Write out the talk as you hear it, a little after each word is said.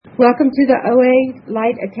Welcome to the OA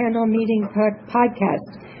Light a Candle Meeting podcast.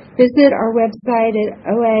 Visit our website at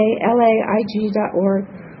oalaig.org,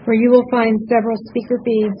 where you will find several speaker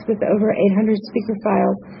feeds with over 800 speaker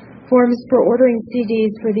files, forms for ordering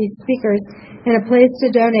CDs for these speakers, and a place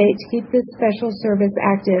to donate to keep this special service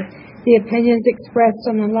active. The opinions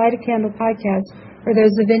expressed on the Light a Candle podcast are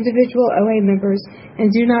those of individual OA members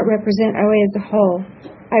and do not represent OA as a whole.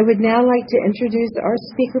 I would now like to introduce our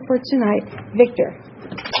speaker for tonight, Victor.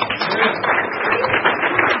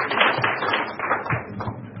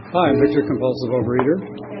 Hi, I'm Victor, compulsive overeater,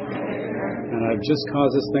 and I've just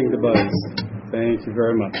caused this thing to buzz. Thank you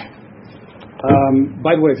very much.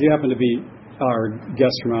 By the way, if you happen to be our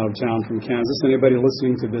guest from out of town from Kansas, anybody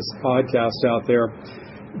listening to this podcast out there,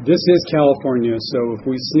 this is California, so if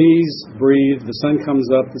we sneeze, breathe, the sun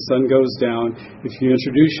comes up, the sun goes down. If you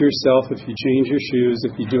introduce yourself, if you change your shoes,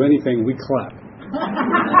 if you do anything, we clap.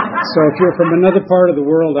 So if you're from another part of the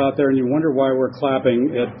world out there and you wonder why we're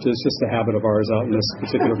clapping, it's just a habit of ours out in this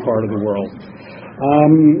particular part of the world.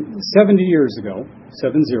 70 years ago,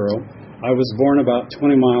 70, I was born about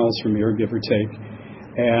 20 miles from here, give or take,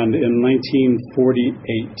 and in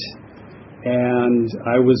 1948. And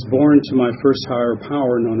I was born to my first higher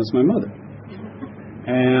power known as my mother.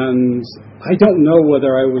 And I don't know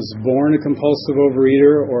whether I was born a compulsive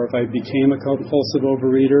overeater or if I became a compulsive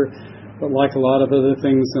overeater. But like a lot of other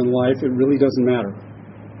things in life, it really doesn't matter.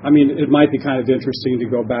 I mean, it might be kind of interesting to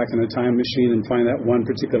go back in a time machine and find that one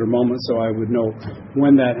particular moment so I would know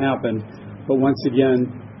when that happened. But once again,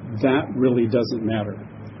 that really doesn't matter.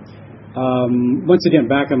 Once again,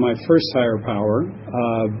 back on my first higher power,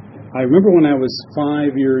 I remember when I was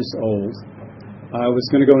 5 years old, I was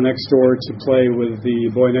going to go next door to play with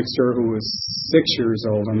the boy next door who was 6 years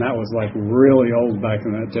old, and that was like really old back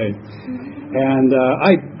in that day. And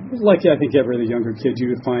I think every other younger kid, you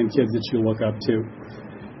would find kids that you look up to.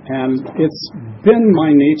 And it's been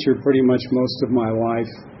my nature pretty much most of my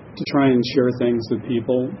life to try and share things with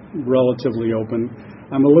people, relatively open.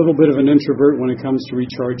 I'm a little bit of an introvert when it comes to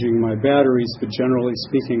recharging my batteries, but generally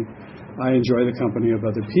speaking, I enjoy the company of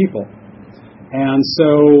other people. And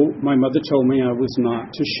so my mother told me I was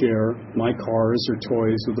not to share my cars or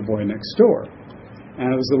toys with the boy next door. And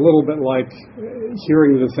it was a little bit like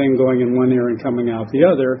hearing the thing going in one ear and coming out the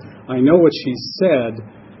other. I know what she said,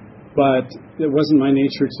 but it wasn't my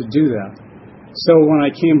nature to do that. So when I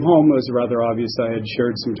came home, it was rather obvious I had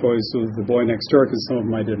shared some toys with the boy next door because some of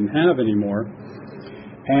them I didn't have anymore.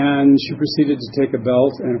 And she proceeded to take a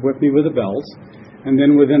belt and whip me with a belt. And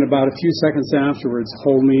then within about a few seconds afterwards,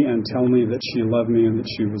 hold me and tell me that she loved me and that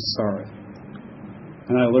she was sorry.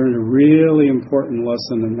 And I learned a really important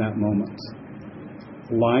lesson in that moment.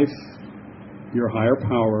 Life, your higher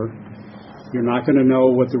power, you're not going to know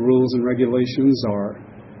what the rules and regulations are,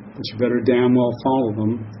 but you better damn well follow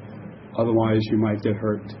them, otherwise you might get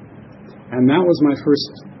hurt. And that was my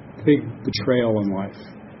first big betrayal in life.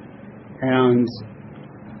 And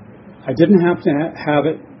I didn't have to have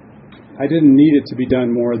it. I didn't need it to be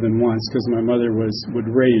done more than once because my mother would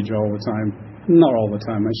rage all the time. Not all the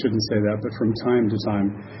time, I shouldn't say that, but from time to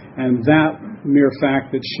time. And that mere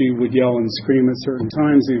fact that she would yell and scream at certain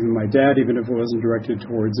times, even my dad, even if it wasn't directed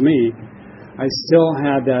towards me, I still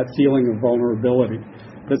had that feeling of vulnerability,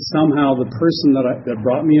 that somehow the person that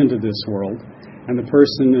brought me into this world, and the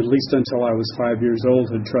person, at least until I was 5 years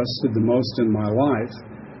old, had trusted the most in my life,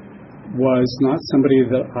 was not somebody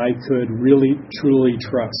that I could really, truly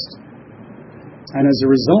trust. And as a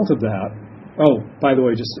result of that, by the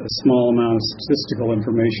way, just a small amount of statistical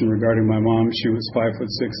information regarding my mom. She was 5'6"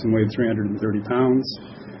 and weighed 330 pounds.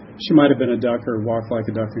 She might have been a duck or walked like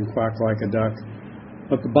a duck and quacked like a duck.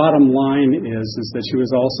 But the bottom line is that she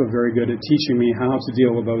was also very good at teaching me how to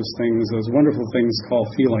deal with those things, those wonderful things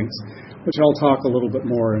called feelings, which I'll talk a little bit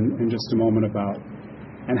more in just a moment about.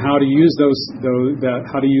 And how to use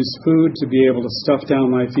how to use food to be able to stuff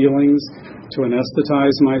down my feelings, to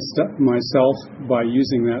anesthetize myself by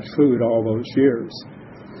using that food all those years.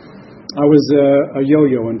 I was a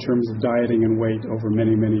yo-yo in terms of dieting and weight over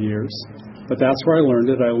many, many years. But that's where I learned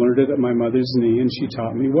it. I learned it at my mother's knee, and she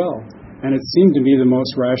taught me well. And it seemed to be the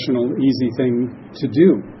most rational, easy thing to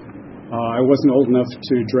do. I wasn't old enough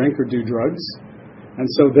to drink or do drugs. And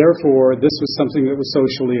so, therefore, this was something that was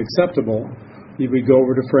socially acceptable. You would go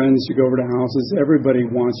over to friends, you go over to houses, everybody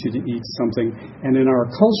wants you to eat something. And in our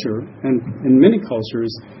culture, and in many cultures,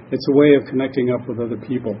 it's a way of connecting up with other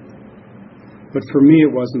people. But for me, it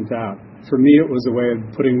wasn't that. For me, it was a way of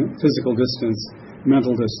putting physical distance,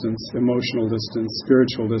 mental distance, emotional distance,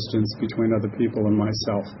 spiritual distance between other people and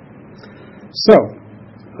myself. So,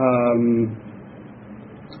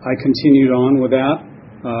 I continued on with that.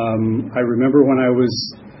 I remember when I was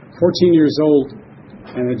 14 years old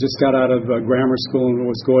and had just got out of grammar school and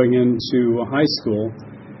was going into high school.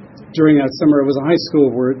 During that summer, it was a high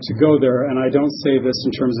school where to go there, and I don't say this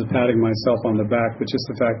in terms of patting myself on the back, but just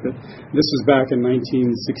the fact that this was back in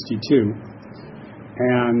 1962.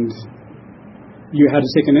 And you had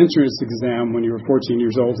to take an entrance exam when you were 14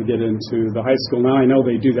 years old to get into the high school. Now I know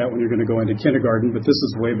they do that when you're going to go into kindergarten, but this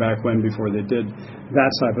was way back when, before they did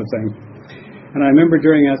that type of thing. And I remember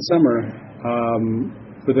during that summer,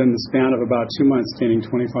 within the span of about 2 months, gaining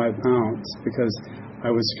 25 pounds because I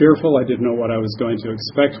was fearful. I didn't know what I was going to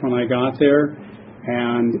expect when I got there,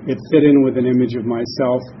 and it fit in with an image of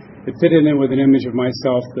myself. It fit in with an image of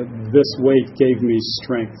myself that this weight gave me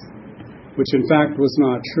strength, which in fact was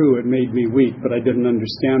not true. It made me weak, but I didn't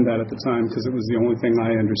understand that at the time because it was the only thing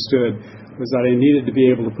I understood, was that I needed to be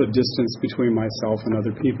able to put distance between myself and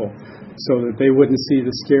other people so that they wouldn't see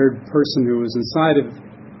the scared person who was inside of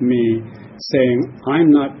me saying, I'm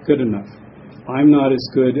not good enough. I'm not as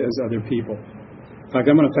good as other people. In fact,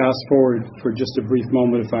 I'm going to fast forward for just a brief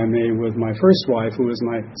moment, if I may, with my first wife, who was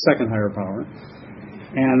my second higher power.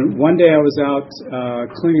 And one day I was out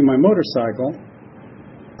cleaning my motorcycle,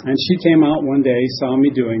 and she came out one day, saw me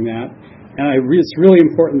doing that, and it's really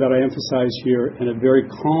important that I emphasize here in a very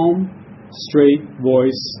calm, straight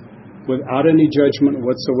voice, without any judgment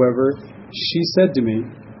whatsoever, she said to me,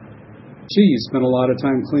 gee, you spent a lot of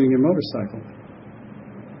time cleaning your motorcycle.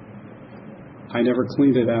 I never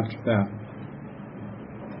cleaned it after that.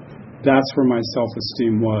 That's where my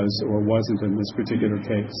self-esteem was or wasn't in this particular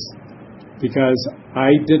case. Because I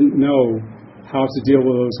didn't know how to deal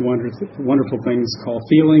with those wonderful things called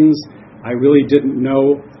feelings. I really didn't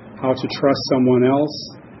know how to trust someone else.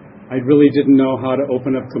 I really didn't know how to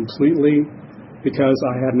open up completely, because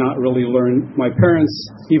I had not really learned. My parents,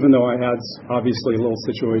 even though I had obviously a little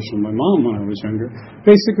situation with my mom when I was younger,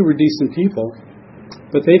 basically were decent people,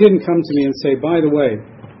 but they didn't come to me and say, by the way,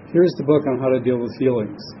 here's the book on how to deal with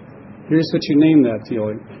feelings. Here's what you name that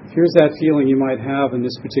feeling. Here's that feeling you might have in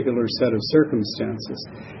this particular set of circumstances.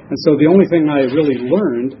 And so the only thing I really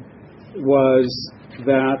learned was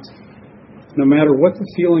that no matter what the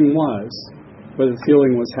feeling was, whether the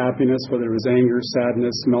feeling was happiness, whether it was anger,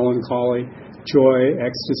 sadness, melancholy, joy,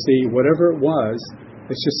 ecstasy, whatever it was,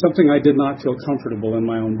 it's just something I did not feel comfortable in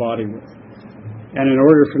my own body with. And in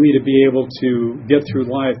order for me to be able to get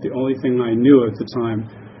through life, the only thing I knew at the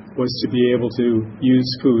time was to be able to use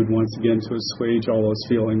food once again to assuage all those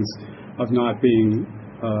feelings of not being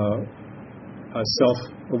a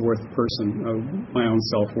self-worth person, of my own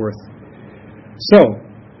self-worth. So,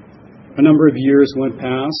 a number of years went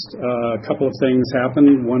past. A couple of things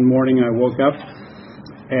happened. One morning I woke up,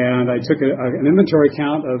 and I took an inventory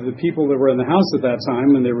count of the people that were in the house at that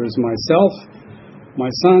time, and there was myself,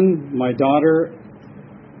 my son, my daughter,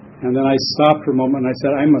 and then I stopped for a moment and I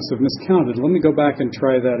said, I must have miscounted. Let me go back and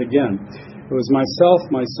try that again. It was myself,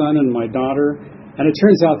 my son, and my daughter, and it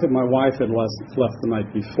turns out that my wife had left the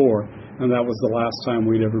night before, and that was the last time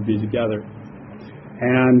we'd ever be together.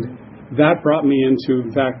 And that brought me into,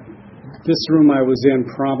 in fact, this room I was in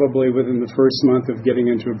probably within the first month of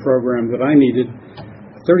getting into a program that I needed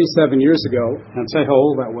 37 years ago. And I'll tell you how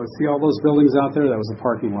old that was. See all those buildings out there? That was a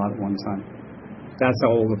parking lot at one time. That's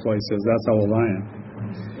how old the place is. That's how old I am.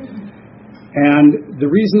 And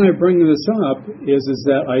the reason I bring this up is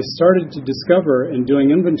that I started to discover in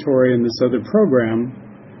doing inventory in this other program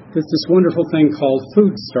that this wonderful thing called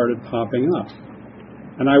food started popping up.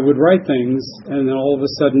 And I would write things, and then all of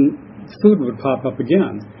a sudden, food would pop up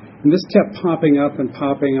again. And this kept popping up and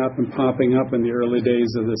popping up and popping up in the early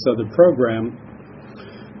days of this other program.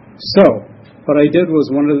 So, what I did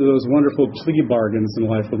was one of those wonderful plea bargains in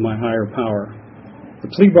life with my higher power.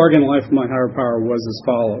 The plea bargain in life with my higher power was as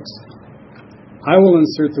follows. I will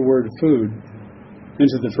insert the word food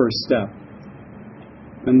into the first step,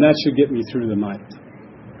 and that should get me through the night.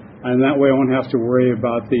 And that way I won't have to worry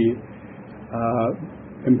about the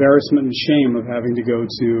embarrassment and shame of having to go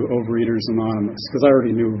to Overeaters Anonymous, because I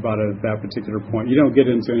already knew about it at that particular point. You don't get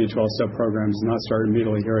into any 12-step programs and not start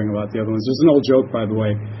immediately hearing about the other ones. There's an old joke, by the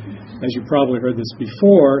way, as you probably heard this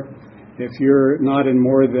before, if you're not in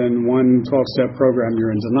more than one 12-step program,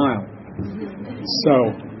 you're in denial. So,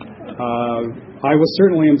 I was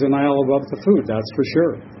certainly in denial about the food, that's for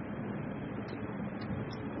sure.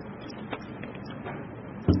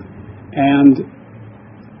 And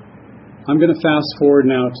I'm going to fast forward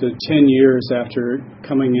now to 10 years after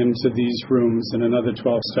coming into these rooms in another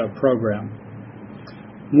 12-step program.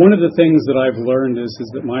 One of the things that I've learned is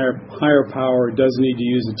that my higher power does need to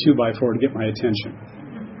use a 2x4 to get my attention.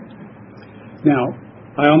 Now,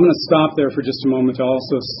 I'm going to stop there for just a moment to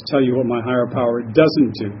also tell you what my higher power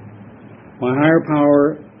doesn't do. My higher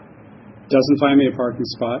power doesn't find me a parking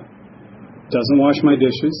spot, doesn't wash my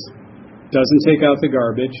dishes, doesn't take out the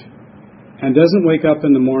garbage, and doesn't wake up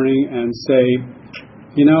in the morning and say,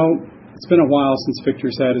 it's been a while since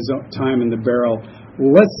Victor's had his time in the barrel.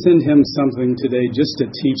 Let's send him something today just to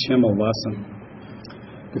teach him a lesson.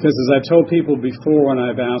 Because as I've told people before when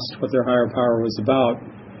I've asked what their higher power was about,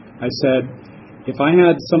 I said, if I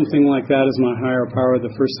had something like that as my higher power,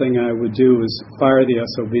 the first thing I would do is fire the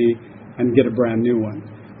SOB and get a brand new one.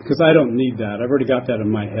 Because I don't need that. I've already got that in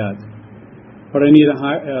my head. What I need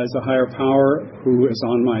is a higher power who is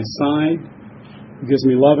on my side, who gives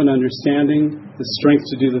me love and understanding, the strength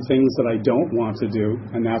to do the things that I don't want to do.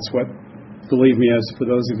 And that's what, believe me, as for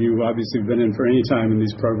those of you who obviously have been in for any time in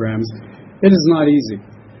these programs, it is not easy.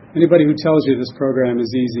 Anybody who tells you this program is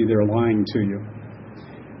easy, they're lying to you.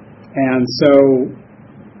 And so,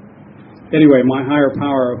 anyway, my higher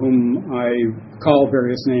power, whom I call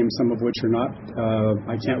various names, some of which are not,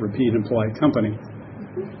 I can't repeat in polite company.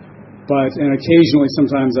 And occasionally,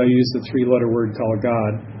 sometimes I use the three-letter word called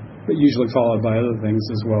God, but usually followed by other things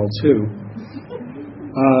as well, too.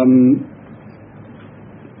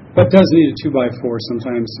 But does need a 2x4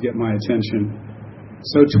 sometimes to get my attention.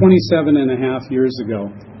 So 27 and a half years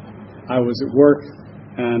ago, I was at work,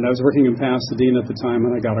 and I was working in Pasadena at the time,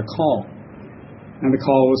 and I got a call. And the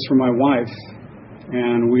call was from my wife,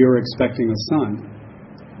 and we were expecting a son.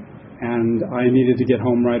 And I needed to get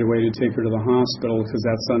home right away to take her to the hospital because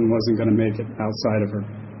that son wasn't going to make it outside of her.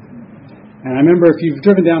 And I remember, if you've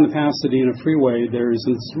driven down the Pasadena freeway, there's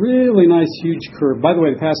this really nice, huge curve. By the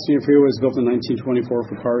way, the Pasadena freeway was built in 1924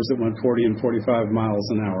 for cars that went 40 and 45 miles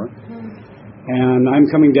an hour. And I'm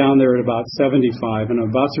coming down there at about 75, and I'm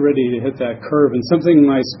about to ready to hit that curve. And something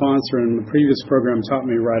my sponsor in the previous program taught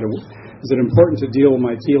me right away is it important to deal with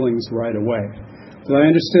my feelings right away. So I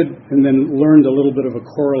understood and then learned a little bit of a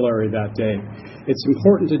corollary that day. It's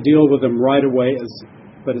important to deal with them right away,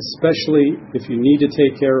 but especially if you need to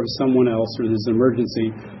take care of someone else or there's an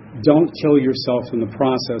emergency, don't kill yourself in the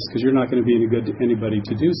process because you're not going to be any good to anybody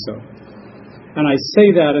to do so. And I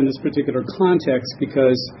say that in this particular context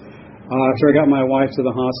because after I got my wife to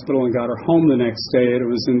the hospital and got her home the next day, it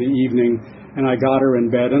was in the evening, and I got her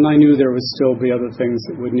in bed, and I knew there would still be other things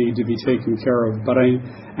that would need to be taken care of. But I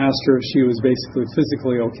asked her if she was basically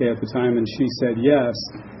physically okay at the time, and she said yes.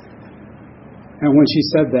 And when she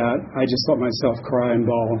said that, I just let myself cry and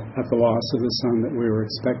bawl at the loss of the son that we were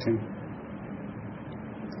expecting.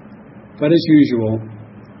 But as usual,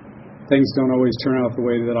 things don't always turn out the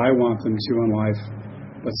way that I want them to in life,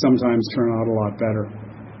 but sometimes turn out a lot better.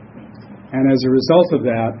 And as a result of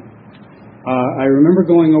that, I remember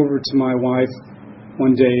going over to my wife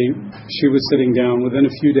one day. She was sitting down within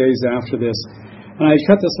a few days after this, and I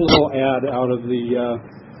cut this little ad out of the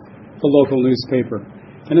local newspaper.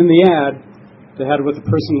 And in the ad, they had what the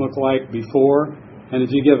person looked like before, and if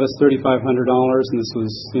you give us $3,500, and this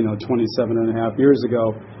was 27 and a half years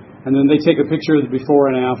ago, and then they take a picture of the before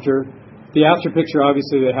and after. The after picture,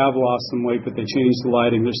 obviously, they have lost some weight, but they changed the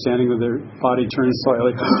lighting. They're standing with their body turned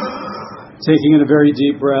slightly, taking in a very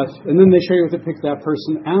deep breath, and then they show you what they picked that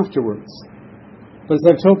person afterwards. But as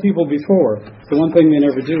I've told people before, the one thing they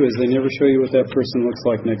never do is they never show you what that person looks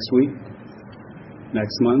like next week,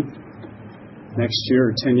 next month, next year,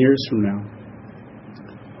 or 10 years from now.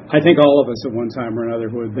 I think all of us at one time or another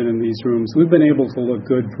who have been in these rooms, we've been able to look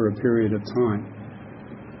good for a period of time.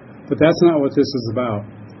 But that's not what this is about.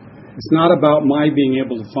 It's not about my being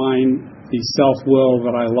able to find the self-will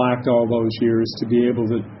that I lacked all those years to be able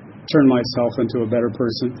to turn myself into a better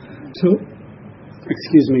person, to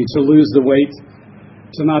lose the weight,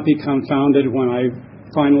 to not be confounded when I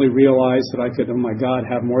finally realized that I could, oh my God,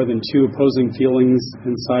 have more than two opposing feelings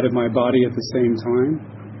inside of my body at the same time,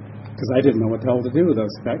 because I didn't know what the hell to do with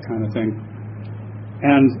that kind of thing.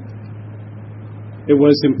 And it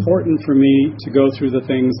was important for me to go through the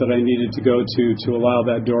things that I needed to go to allow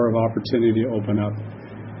that door of opportunity to open up.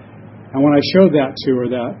 And when I showed that to her,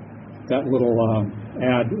 that little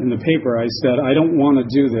ad in the paper, I said, I don't want to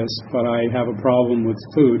do this, but I have a problem with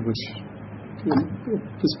food, which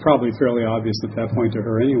was probably fairly obvious at that point to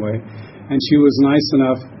her anyway. And she was nice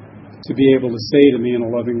enough to be able to say to me in a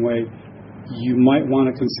loving way, you might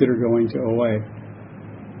want to consider going to OA.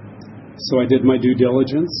 So I did my due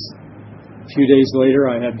diligence. A few days later,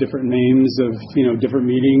 I had different names of, different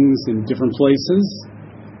meetings in different places.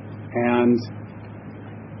 And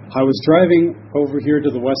I was driving over here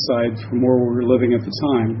to the west side from where we were living at the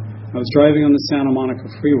time. I was driving on the Santa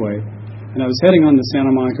Monica Freeway, and I was heading on the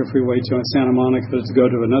Santa Monica Freeway to Santa Monica to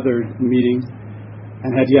go to another meeting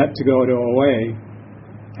and had yet to go to OA.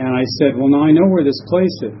 And I said, well, now I know where this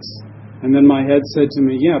place is. And then my head said to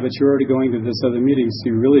me, yeah, but you're already going to this other meeting,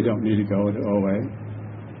 so you really don't need to go to OA.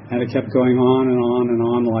 And it kept going on and on and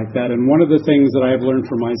on like that. And one of the things that I've learned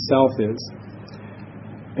for myself is,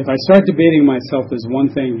 if I start debating myself, there's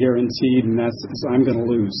one thing guaranteed, and that's I'm going to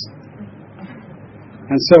lose.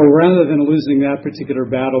 And so rather than losing that particular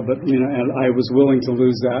battle, but and I was willing to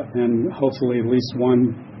lose that, and hopefully at least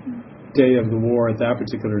one day of the war at that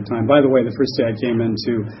particular time. By the way, the first day I came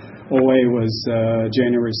into OA was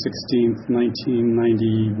January 16th,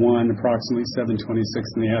 1991, approximately 7:26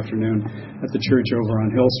 in the afternoon at the church over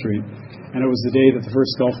on Hill Street. And it was the day that the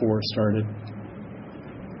first Gulf War started.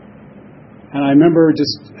 And I remember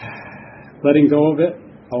just letting go of it,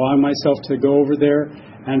 allowing myself to go over there.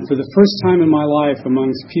 And for the first time in my life,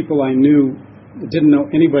 amongst people I knew, didn't know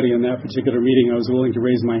anybody in that particular meeting, I was willing to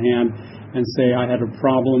raise my hand and say I had a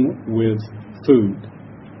problem with food,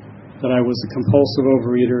 that I was a compulsive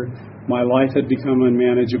overeater, my life had become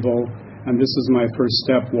unmanageable, and this was my first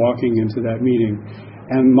step walking into that meeting.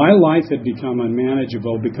 And my life had become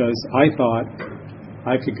unmanageable because I thought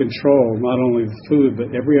I could control not only the food,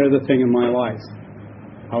 but every other thing in my life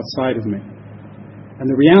outside of me. And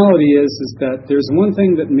the reality is that there's one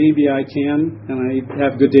thing that maybe I can, and I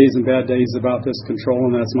have good days and bad days about this control,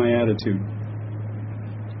 and that's my attitude.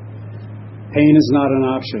 Pain is not an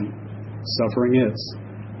option. Suffering is.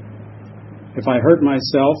 If I hurt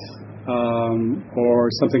myself or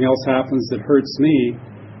something else happens that hurts me,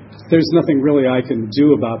 there's nothing really I can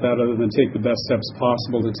do about that other than take the best steps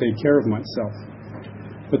possible to take care of myself.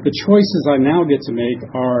 But the choices I now get to make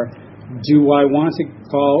are, do I want to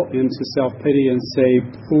fall into self-pity and say,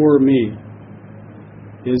 poor me?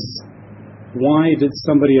 Why did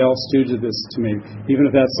somebody else do this to me? Even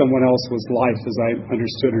if that someone else was life as I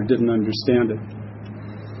understood or didn't understand it.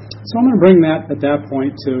 So I'm going to bring that at that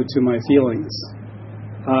point to my feelings.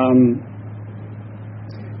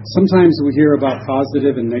 Sometimes we hear about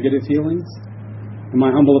positive and negative feelings. In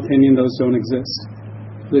my humble opinion, those don't exist.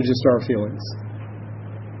 They're just our feelings.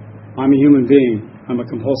 I'm a human being. I'm a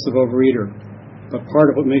compulsive overeater. But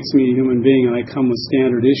part of what makes me a human being, and I come with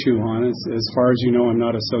standard issue on, is as far as you know, I'm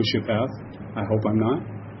not a sociopath. I hope I'm not.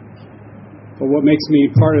 But what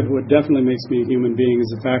definitely makes me a human being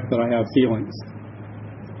is the fact that I have feelings.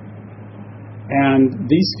 And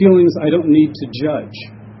these feelings I don't need to judge.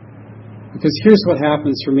 Because here's what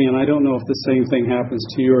happens for me, and I don't know if the same thing happens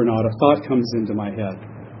to you or not. A thought comes into my head.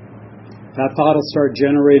 That thought will start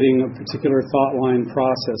generating a particular thought line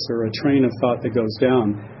process or a train of thought that goes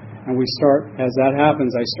down. And as that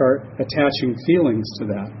happens, I start attaching feelings to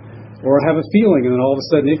that. Or I have a feeling, and then all of a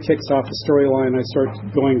sudden it kicks off a storyline, and I start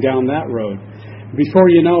going down that road. Before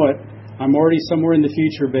you know it, I'm already somewhere in the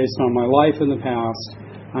future based on my life in the past.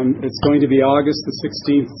 It's going to be August the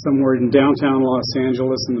 16th, somewhere in downtown Los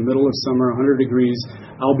Angeles in the middle of summer, 100 degrees.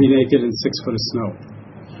 I'll be naked in 6 foot of snow.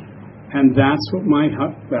 And that's what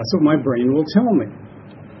my brain will tell me.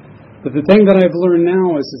 But the thing that I've learned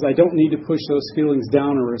now is I don't need to push those feelings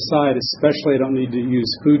down or aside, especially I don't need to use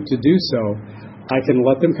food to do so. I can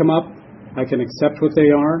let them come up. I can accept what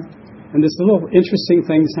they are. And this little interesting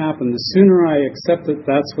things happen. The sooner I accept that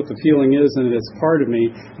that's what the feeling is and it's part of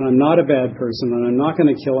me, and I'm not a bad person, and I'm not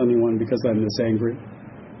going to kill anyone because I'm this angry,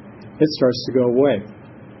 it starts to go away.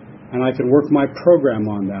 And I can work my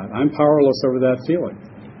program on that. I'm powerless over that feeling.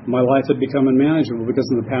 My life had become unmanageable because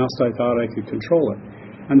in the past I thought I could control it.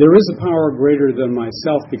 And there is a power greater than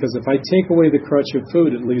myself, because if I take away the crutch of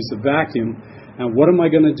food, it leaves a vacuum. And what am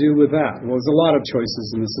I going to do with that? Well, there's a lot of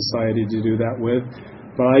choices in the society to do that with.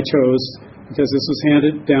 But I chose, because this was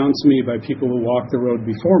handed down to me by people who walked the road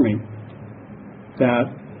before me,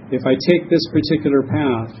 that if I take this particular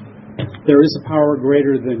path, there is a power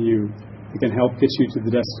greater than you that can help get you to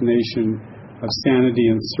the destination of sanity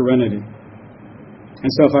and serenity.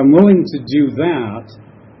 And so if I'm willing to do that,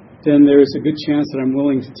 then there's a good chance that I'm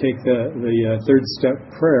willing to take the third step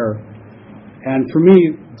prayer. And for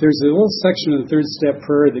me, there's a little section of the third step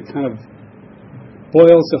prayer that kind of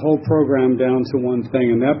boils the whole program down to one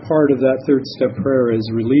thing, and that part of that third step prayer is,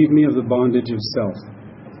 relieve me of the bondage of self.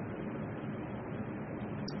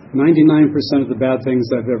 99% of the bad things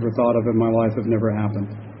I've ever thought of in my life have never happened.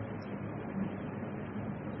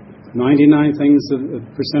 99%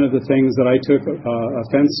 of the things that I took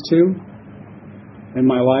offense to in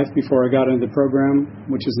my life before I got into the program,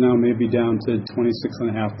 which is now maybe down to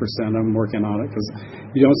 26.5%. I'm working on it, because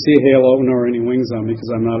you don't see a halo nor any wings on me, because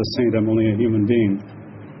I'm not a saint, I'm only a human being.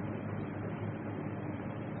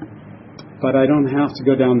 But I don't have to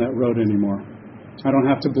go down that road anymore. I don't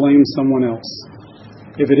have to blame someone else.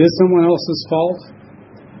 If it is someone else's fault,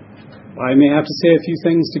 I may have to say a few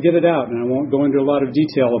things to get it out, and I won't go into a lot of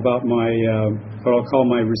detail about my what I'll call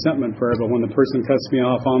my resentment prayer, but when the person cuts me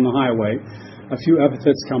off on the highway, a few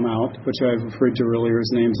epithets come out, which I've referred to earlier as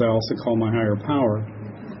names I also call my higher power,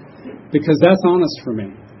 because that's honest for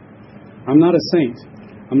me. I'm not a saint.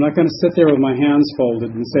 I'm not going to sit there with my hands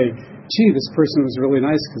folded and say, gee, this person was really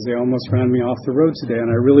nice because they almost ran me off the road today, and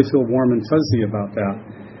I really feel warm and fuzzy about that,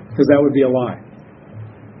 because that would be a lie.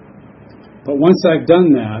 But once I've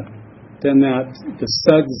done that, then the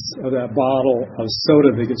suds of that bottle of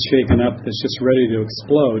soda that gets shaken up that's just ready to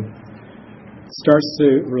explode starts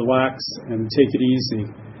to relax and take it easy.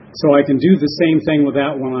 So I can do the same thing with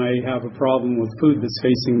that when I have a problem with food that's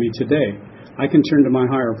facing me today. I can turn to my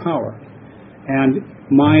higher power. And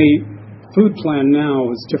my food plan now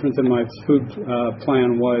is different than my food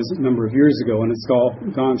plan was a number of years ago, and it's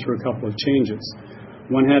gone through a couple of changes.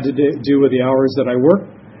 One had to do with the hours that I work.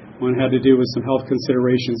 One had to do with some health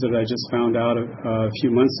considerations that I just found out a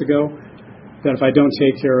few months ago, that if I don't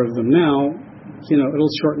take care of them now,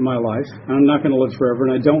 it'll shorten my life. I'm not going to live forever,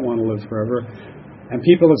 and I don't want to live forever. And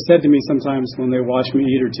people have said to me sometimes when they watch me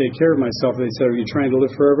eat or take care of myself, they say, are you trying to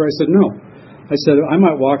live forever? I said, no. I said, I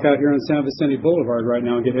might walk out here on San Vicente Boulevard right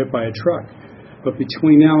now and get hit by a truck. But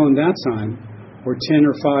between now and that time, or 10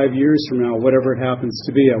 or 5 years from now, whatever it happens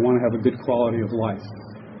to be, I want to have a good quality of life.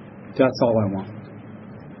 That's all I want.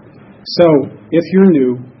 So, if you're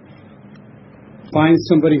new, find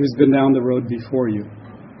somebody who's been down the road before you.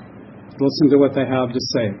 Listen to what they have to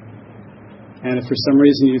say. And if for some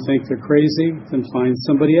reason you think they're crazy, then find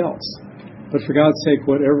somebody else. But for God's sake,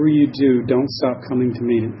 whatever you do, don't stop coming to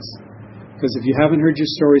meetings. Because if you haven't heard your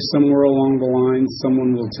story somewhere along the line,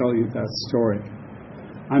 someone will tell you that story.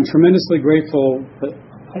 I'm tremendously grateful that,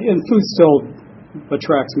 and food still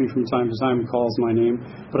attracts me from time to time and calls my name,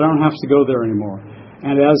 but I don't have to go there anymore.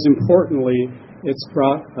 And as importantly, it's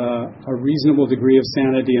brought a reasonable degree of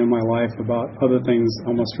sanity in my life about other things,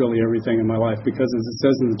 almost really everything in my life, because as it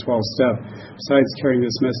says in the 12th step, besides carrying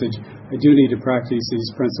this message, I do need to practice these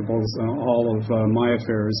principles in all of my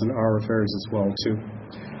affairs and our affairs as well, too.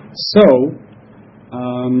 So,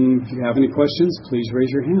 if you have any questions, please raise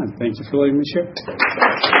your hand. Thank you for letting me share.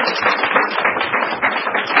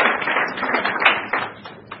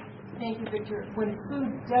 Thank you, Victor. When food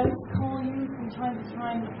does call you from time to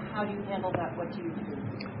time, how do you handle that? What do you do?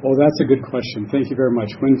 Well, that's a good question. Thank you very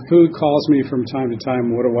much. When food calls me from time to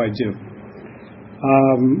time, what do I do?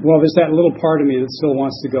 Well, there's that little part of me that still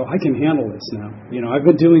wants to go, I can handle this now. I've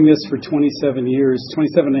been doing this for 27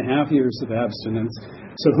 and a half years of abstinence,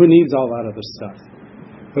 so who needs all that other stuff?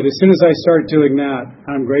 But as soon as I start doing that,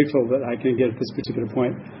 I'm grateful that I can get at this particular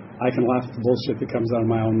point. I can laugh at the bullshit that comes out of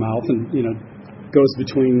my own mouth and, goes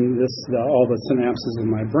between all the synapses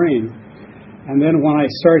in my brain. And then when I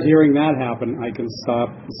start hearing that happen, I can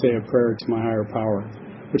stop and say a prayer to my higher power,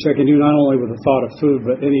 which I can do not only with the thought of food,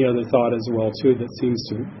 but any other thought as well, too, that seems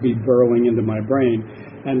to be burrowing into my brain,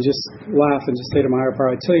 and just laugh and just say to my higher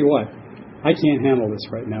power, I tell you what, I can't handle this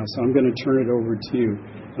right now, so I'm going to turn it over to you.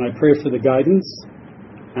 And I pray for the guidance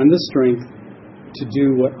and the strength to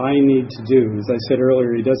do what I need to do. As I said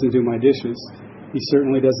earlier, he doesn't do my dishes. He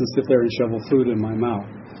certainly doesn't sit there and shovel food in my mouth.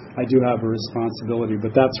 I do have a responsibility,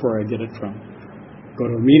 but that's where I get it from.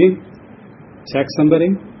 Go to a meeting, text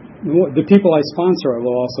somebody. The people I sponsor, I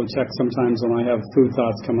will also text sometimes when I have food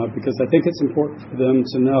thoughts come up, because I think it's important for them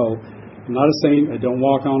to know I'm not a saint, I don't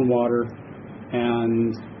walk on water,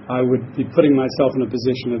 and I would be putting myself in a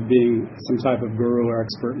position of being some type of guru or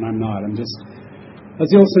expert, and I'm not. I'm just,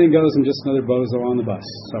 as the old saying goes, I'm just another bozo on the bus.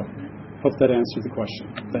 So, hope that answered the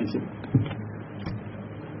question. Thank you.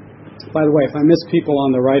 By the way, if I miss people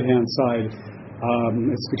on the right-hand side,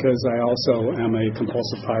 it's because I also am a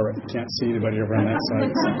compulsive pirate. Can't see anybody over on that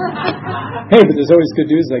side. So. Hey, but there's always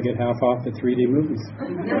good news. I get half off the 3D movies.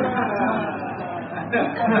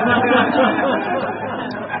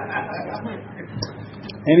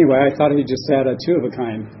 Anyway, I thought he'd just had a two of a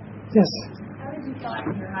kind. Yes? How did you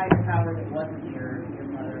find your higher power that wasn't your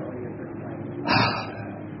mother or your first wife?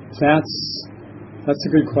 That's a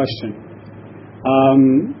good question.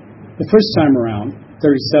 The first time around,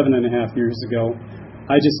 37 and a half years ago,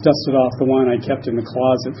 I just dusted off the one I kept in the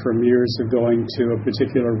closet from years of going to a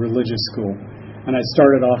particular religious school. And I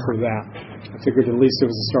started off with that. I figured at least it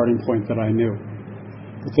was a starting point that I knew.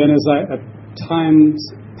 But then as times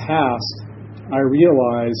passed, I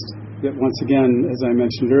realized that once again, as I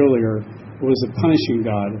mentioned earlier, it was a punishing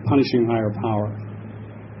God, a punishing higher power.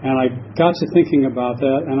 And I got to thinking about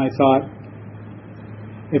that, and I thought,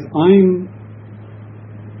 if I'm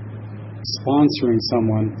sponsoring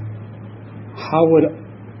someone, how would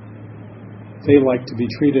they like to be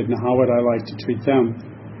treated, and how would I like to treat them?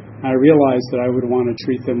 I realized that I would want to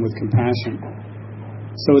treat them with compassion.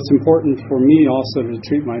 So it's important for me also to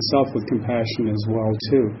treat myself with compassion as well,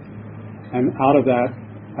 too. And out of that,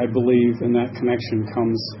 I believe in that connection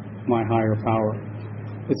comes my higher power.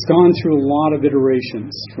 It's gone through a lot of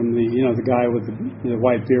iterations, from the guy with the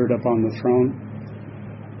white beard up on the throne,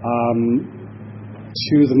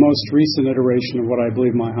 to the most recent iteration of what I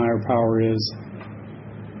believe my higher power is.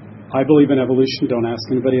 I believe in evolution. Don't ask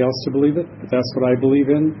anybody else to believe it, but that's what I believe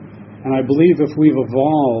in. And I believe if we've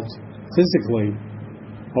evolved physically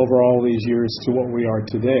over all these years to what we are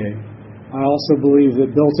today, I also believe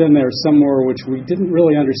that built in there somewhere, which we didn't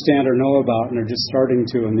really understand or know about and are just starting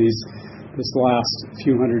to in this last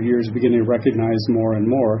few hundred years beginning to recognize more and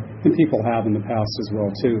more, and people have in the past as well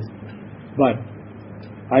too. But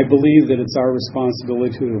I believe that it's our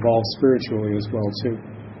responsibility to evolve spiritually as well too.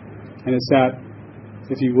 And it's that,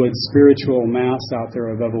 if you would, spiritual mass out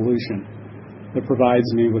there of evolution that provides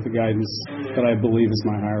me with the guidance that I believe is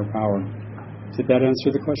my higher power. Did that answer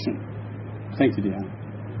the question? Thank you, Deanna.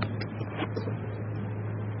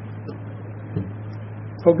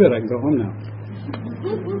 Oh, good. I can go home now.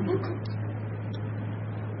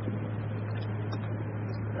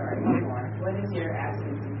 Sorry, one more. What is your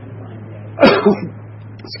abstinence and compliance day?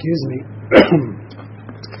 Excuse me.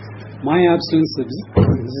 My abstinence, this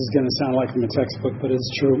is going to sound like from a textbook, but it's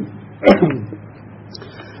true.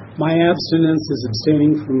 My abstinence is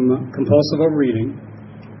abstaining from compulsive overeating,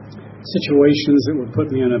 situations that would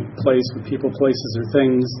put me in a place with people, places, or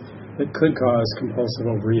things that could cause compulsive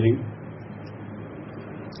overeating.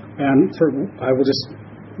 And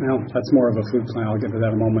that's more of a food plan. I'll get to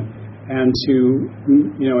that in a moment. And to,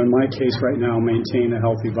 in my case right now, maintain a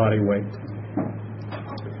healthy body weight.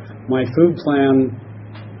 My food plan,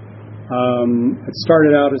 it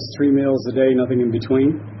started out as 3 meals a day, nothing in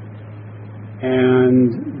between.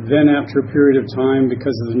 And then after a period of time,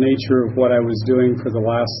 because of the nature of what I was doing for the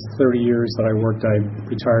last 30 years that I worked, I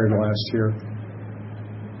retired last year.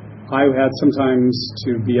 I had sometimes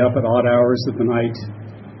to be up at odd hours of the night.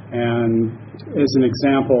 And as an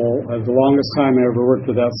example, the longest time I ever worked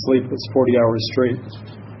without sleep was 40 hours straight.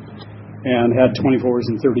 And had 24s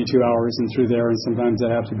and 32 hours and through there. And sometimes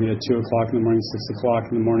I'd have to be at 2 o'clock in the morning, 6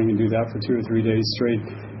 o'clock in the morning, and do that for 2 or 3 days straight,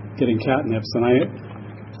 getting catnips. And I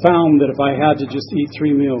found that if I had to just eat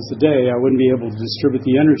 3 meals a day, I wouldn't be able to distribute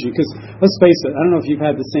the energy. Because let's face it, I don't know if you've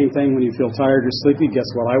had the same thing when you feel tired or sleepy.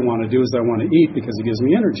 Guess what I want to do is I want to eat because it gives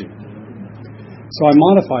me energy. So I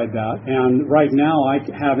modified that, and right now I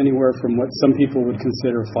have anywhere from what some people would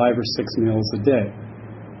consider 5 or 6 meals a day.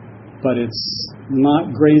 But it's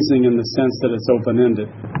not grazing in the sense that it's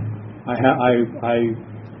open-ended. I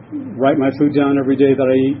write my food down every day that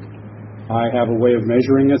I eat. I have a way of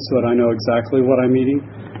measuring it so that I know exactly what I'm eating.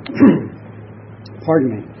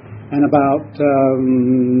 Pardon me. And about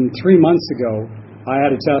 3 months ago, I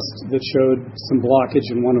had a test that showed some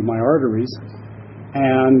blockage in one of my arteries.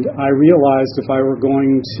 And I realized if I were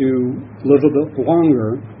going to live a bit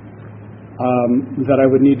longer, that I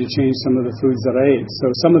would need to change some of the foods that I ate. So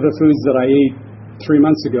some of the foods that I ate 3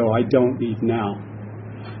 months ago, I don't eat now.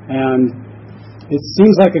 And it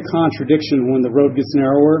seems like a contradiction when the road gets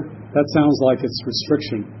narrower. That sounds like it's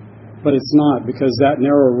restriction. But it's not, because that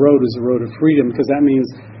narrow road is a road of freedom, because that means,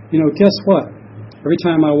 guess what? Every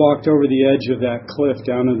time I walked over the edge of that cliff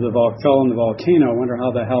down into fell in the volcano, I wonder how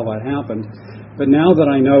the hell that happened. But now that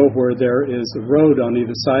I know where there is a road on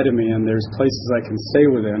either side of me and there's places I can stay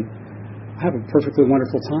within, I have a perfectly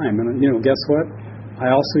wonderful time. And, guess what? I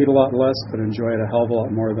also eat a lot less, but enjoy it a hell of a lot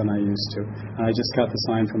more than I used to. And I just got the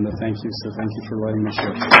sign from the thank you, so thank you for letting me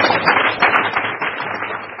share.